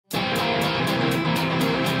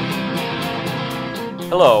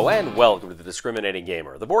Hello and welcome to The Discriminating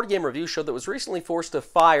Gamer. The board game review show that was recently forced to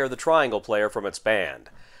fire the Triangle player from its band.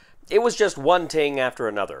 It was just one ting after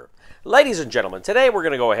another. Ladies and gentlemen, today we're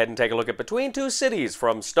going to go ahead and take a look at Between Two Cities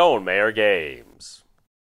from Stonemaier Games.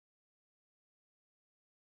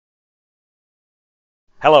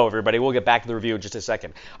 Hello everybody, we'll get back to the review in just a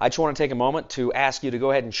second. I just want to take a moment to ask you to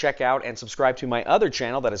go ahead and check out and subscribe to my other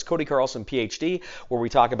channel, that is Cody Carlson PhD, where we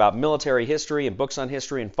talk about military history and books on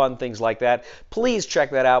history and fun things like that. Please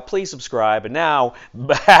check that out, please subscribe, and now,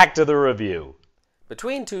 back to the review.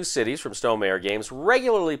 Between Two Cities from Stonemaier Games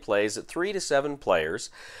regularly plays at 3 to 7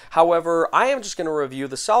 players. However, I am just going to review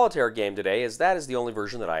the Solitaire game today, as that is the only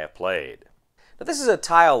version that I have played. Now, this is a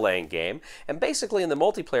tile-laying game, and basically in the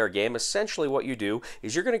multiplayer game, essentially what you do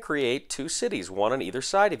is you're going to create 2 cities, one on either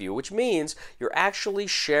side of you, which means you're actually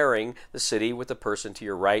sharing the city with the person to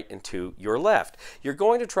your right and to your left. You're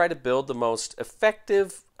going to try to build the most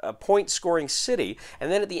effective point-scoring city,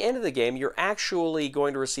 and then at the end of the game, you're actually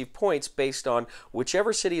going to receive points based on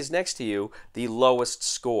whichever city is next to you, the lowest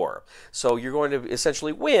score. So you're going to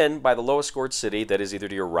essentially win by the lowest scored city that is either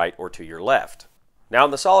to your right or to your left. Now,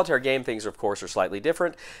 in the Solitaire game, things, of course, are slightly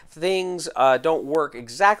different. Things don't work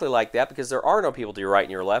exactly like that because there are no people to your right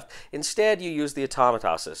and your left. Instead, you use the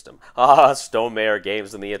automata system. Stonemaier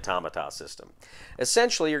Games and the automata system.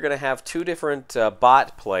 Essentially, you're going to have 2 different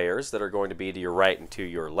bot players that are going to be to your right and to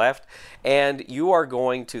your left, and you are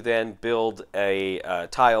going to then build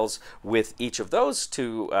tiles with each of those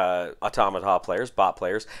 2 automata players, bot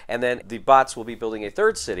players, and then the bots will be building a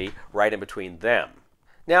 3rd city right in between them.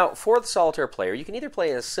 Now, for the Solitaire player, you can either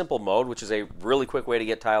play a simple mode, which is a really quick way to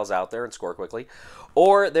get tiles out there and score quickly,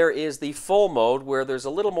 or there is the full mode where there's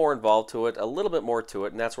a little more involved to it, a little bit more to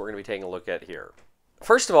it, and that's what we're going to be taking a look at here.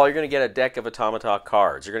 First of all, you're going to get a deck of automata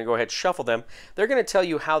cards. You're going to go ahead and shuffle them. They're going to tell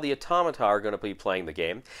you how the automata are going to be playing the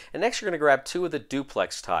game. And next you're going to grab 2 of the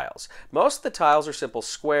duplex tiles. Most of the tiles are simple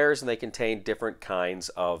squares, and they contain different kinds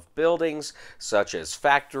of buildings, such as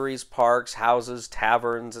factories, parks, houses,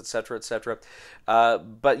 taverns, etc., etc.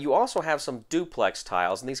 But you also have some duplex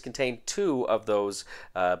tiles, and these contain 2 of those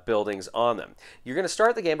buildings on them. You're going to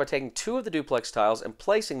start the game by taking 2 of the duplex tiles and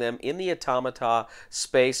placing them in the automata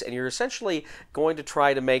space, and you're essentially going to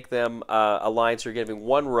try to make them align, so you're giving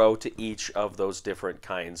 1 row to each of those different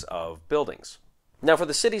kinds of buildings. Now, for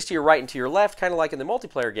the cities to your right and to your left, kind of like in the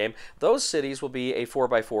multiplayer game, those cities will be a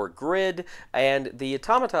 4x4 grid, and the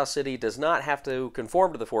automata city does not have to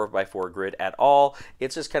conform to the 4x4 grid at all.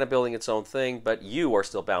 It's just kind of building its own thing, but you are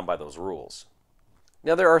still bound by those rules.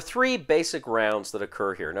 Now, there are 3 basic rounds that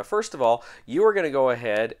occur here. Now, first of all, you are going to go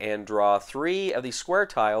ahead and draw 3 of the square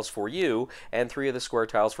tiles for you and 3 of the square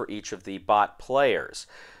tiles for each of the bot players.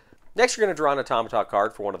 Next, you're going to draw an automata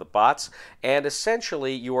card for one of the bots, and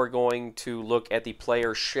essentially you are going to look at the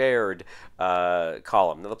player shared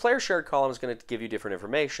column. Now, the player shared column is going to give you different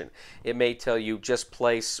information. It may tell you just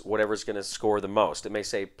place whatever's going to score the most. It may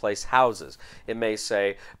say place houses. It may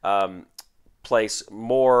say place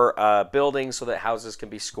more buildings so that houses can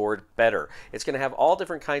be scored better. It's going to have all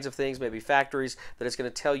different kinds of things, maybe factories, that it's going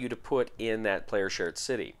to tell you to put in that player shared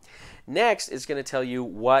city. Next, it's going to tell you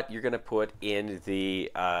what you're going to put in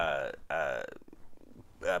the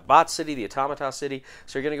bot city, the automata city.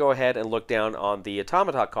 So you're going to go ahead and look down on the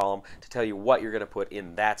automata column to tell you what you're going to put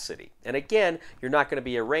in that city. And again, you're not going to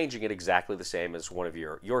be arranging it exactly the same as one of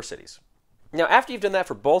your cities. Now, after you've done that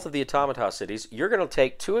for both of the automata cities, you're going to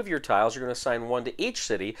take 2 of your tiles, you're going to assign 1 to each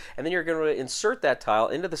city, and then you're going to insert that tile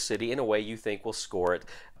into the city in a way you think will score it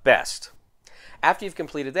best. After you've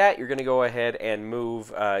completed that, you're going to go ahead and move,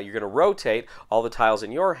 you're going to rotate all the tiles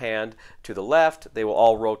in your hand to the left. They will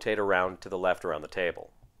all rotate around to the left around the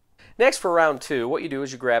table. Next, for round 2, what you do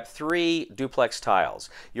is you grab 3 duplex tiles.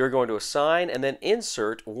 You're going to assign and then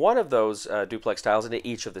insert 1 of those duplex tiles into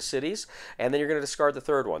each of the cities, and then you're going to discard the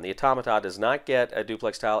 3rd one. The automata does not get a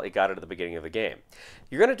duplex tile. It got it at the beginning of the game.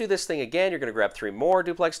 You're going to do this thing again. You're going to grab 3 more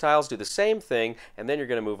duplex tiles, do the same thing, and then you're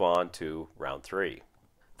going to move on to round 3.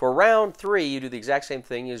 For round 3, you do the exact same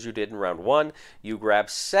thing as you did in round 1. You grab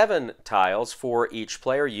 7 tiles for each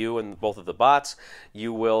player, you and both of the bots.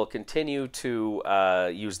 You will continue to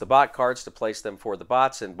use the bot cards to place them for the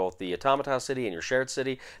bots in both the automata city and your shared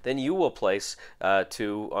city. Then you will place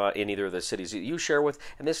 2 in either of the cities that you share with,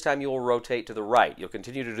 and this time you will rotate to the right. You'll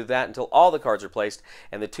continue to do that until all the cards are placed,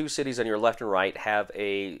 and the 2 cities on your left and right have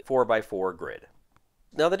a 4x4 grid.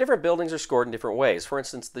 Now, the different buildings are scored in different ways. For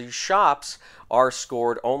instance, the shops are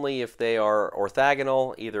scored only if they are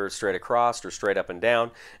orthogonal, either straight across or straight up and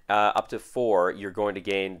down. Up to 4, you're going to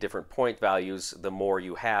gain different point values the more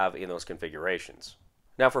you have in those configurations.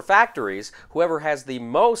 Now for factories, whoever has the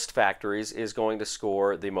most factories is going to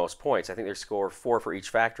score the most points. I think they score 4 for each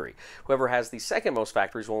factory. Whoever has the second most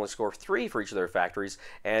factories will only score 3 for each of their factories,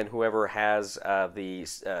 and whoever has the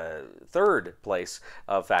third place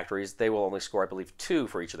of factories, they will only score, I believe, 2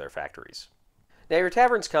 for each of their factories. Now your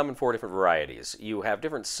taverns come in 4 different varieties. You have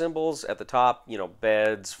different symbols at the top, you know,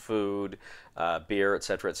 beds, food, beer,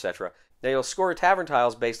 etc., etc. Now you'll score tavern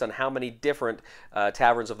tiles based on how many different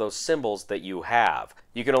taverns of those symbols that you have.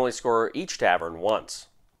 You can only score each tavern once.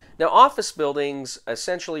 Now office buildings,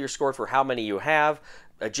 essentially you're scored for how many you have.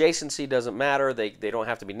 Adjacency doesn't matter. They don't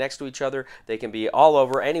have to be next to each other. They can be all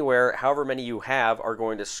over, anywhere. However many you have are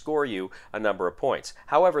going to score you a number of points.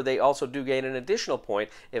 However, they also do gain an additional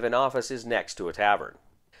point if an office is next to a tavern.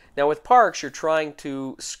 Now with parks, you're trying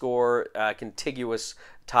to score contiguous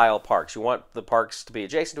tile parks. You want the parks to be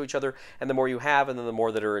adjacent to each other, and the more you have, and then the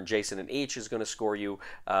more that are adjacent in each is going to score you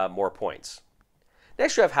more points.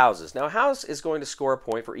 Next you have houses. Now a house is going to score a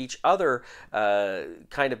point for each other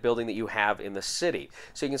kind of building that you have in the city.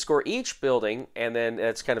 So you can score each building, and then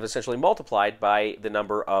it's kind of essentially multiplied by the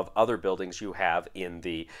number of other buildings you have in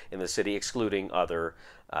the city, excluding other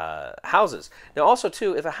houses. Now also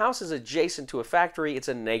too, if a house is adjacent to a factory, it's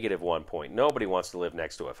a -1 point. Nobody wants to live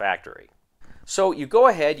next to a factory. So you go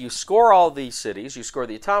ahead, you score all these cities, you score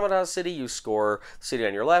the Automata city, you score the city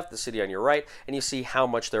on your left, the city on your right, and you see how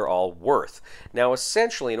much they're all worth. Now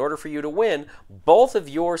essentially, in order for you to win, both of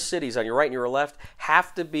your cities on your right and your left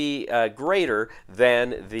have to be greater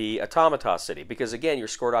than the Automata city, because again, you're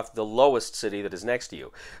scored off the lowest city that is next to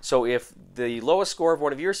you. So if the lowest score of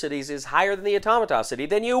one of your cities is higher than the Automata city,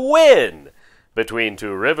 then you win! Between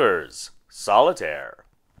Two Rivers, Solitaire.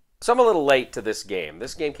 So I'm a little late to this game.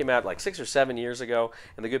 This game came out like 6 or 7 years ago,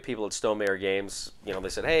 and the good people at Stonemaier Games, you know, they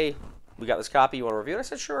said, hey, we got this copy, you want to review it? I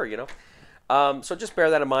said, sure, you know. So just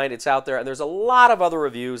bear that in mind. It's out there, and there's a lot of other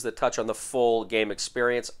reviews that touch on the full game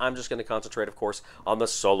experience. I'm just going to concentrate, of course, on the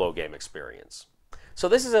solo game experience. So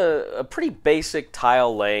this is a pretty basic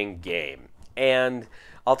tile-laying game, and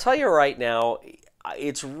I'll tell you right now,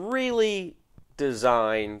 it's really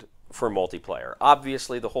designed for multiplayer.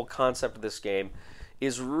 Obviously, the whole concept of this game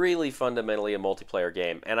is really fundamentally a multiplayer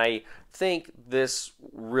game, and I think this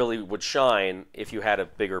really would shine if you had a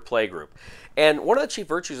bigger play group. And one of the chief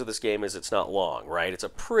virtues of this game is it's not long, right? It's a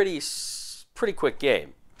pretty quick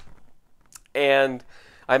game. And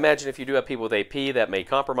I imagine if you do have people with AP, that may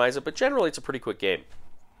compromise it, but generally it's a pretty quick game.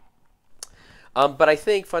 But I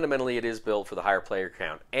think fundamentally it is built for the higher player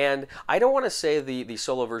count. And I don't want to say the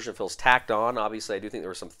solo version feels tacked on. Obviously, I do think there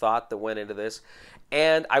was some thought that went into this.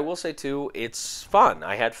 And I will say, too, it's fun.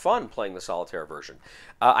 I had fun playing the Solitaire version.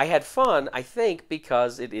 I had fun, I think,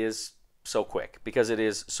 because it is so quick, because it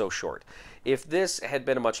is so short. If this had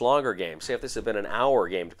been a much longer game, say if this had been an hour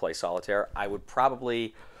game to play Solitaire, I would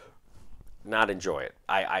probably not enjoy it.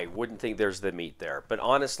 I wouldn't think there's the meat there. But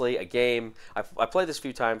honestly, a game, I played this a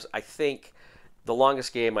few times, I think the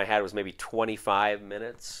longest game I had was maybe 25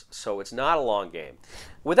 minutes, so it's not a long game.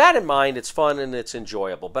 With that in mind, it's fun and it's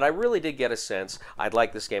enjoyable, but I really did get a sense I'd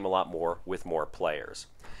like this game a lot more with more players.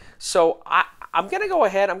 So I'm going to go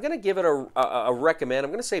ahead, I'm going to give it a recommend. I'm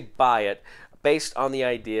going to say buy it based on the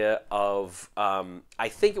idea of I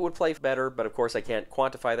think it would play better, but of course I can't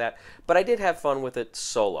quantify that. But I did have fun with it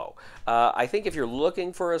solo. I think if you're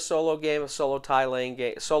looking for a solo game, a solo tile laying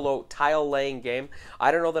game,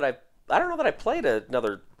 I don't know that I played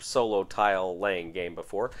another solo tile laying game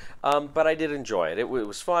before, but I did enjoy it. It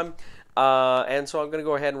was fun, and so I'm going to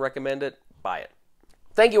go ahead and recommend it. Buy it.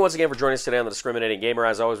 Thank you once again for joining us today on The Discriminating Gamer.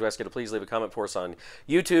 As always, we ask you to please leave a comment for us on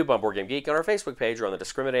YouTube, on Board Game Geek, on our Facebook page, or on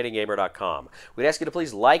thediscriminatinggamer.com. We'd ask you to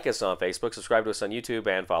please like us on Facebook, subscribe to us on YouTube,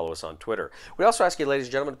 and follow us on Twitter. We also ask you, ladies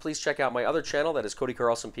and gentlemen, to please check out my other channel, that is Cody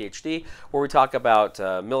Carlson, PhD, where we talk about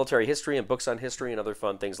military history and books on history and other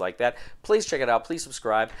fun things like that. Please check it out. Please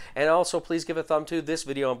subscribe. And also, please give a thumb to this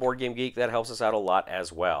video on Board Game Geek. That helps us out a lot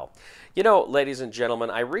as well. You know, ladies and gentlemen,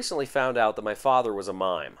 I recently found out that my father was a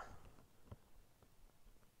mime.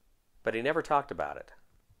 But he never talked about it.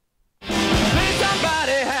 Please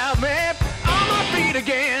somebody help me on my feet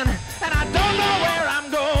again, and I don't know where I'm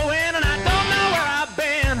going, and I don't know where I've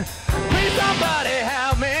been. Please somebody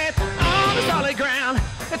help me on the solid ground.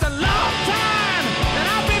 It's a long time, and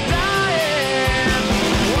I'll be dying.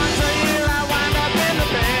 Once a year I wind up in the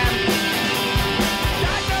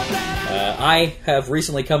band. I have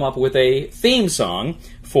recently come up with a theme song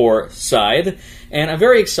for Scythe, and I'm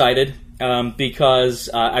very excited.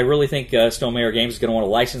 Because I really think Stonemaier Games is going to want to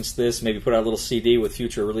license this, maybe put out a little CD with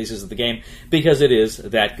future releases of the game, because it is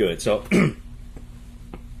that good. So, if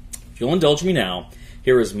you'll indulge me now,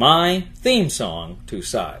 here is my theme song to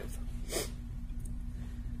Scythe.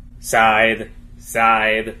 side,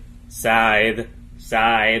 side, side,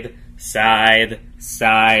 side, side,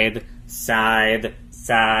 side, side,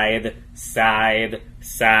 side, side,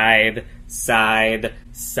 side, side,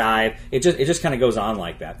 side. It just kind of goes on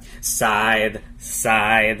like that. Side,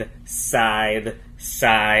 side, side,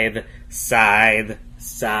 side, side,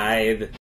 side.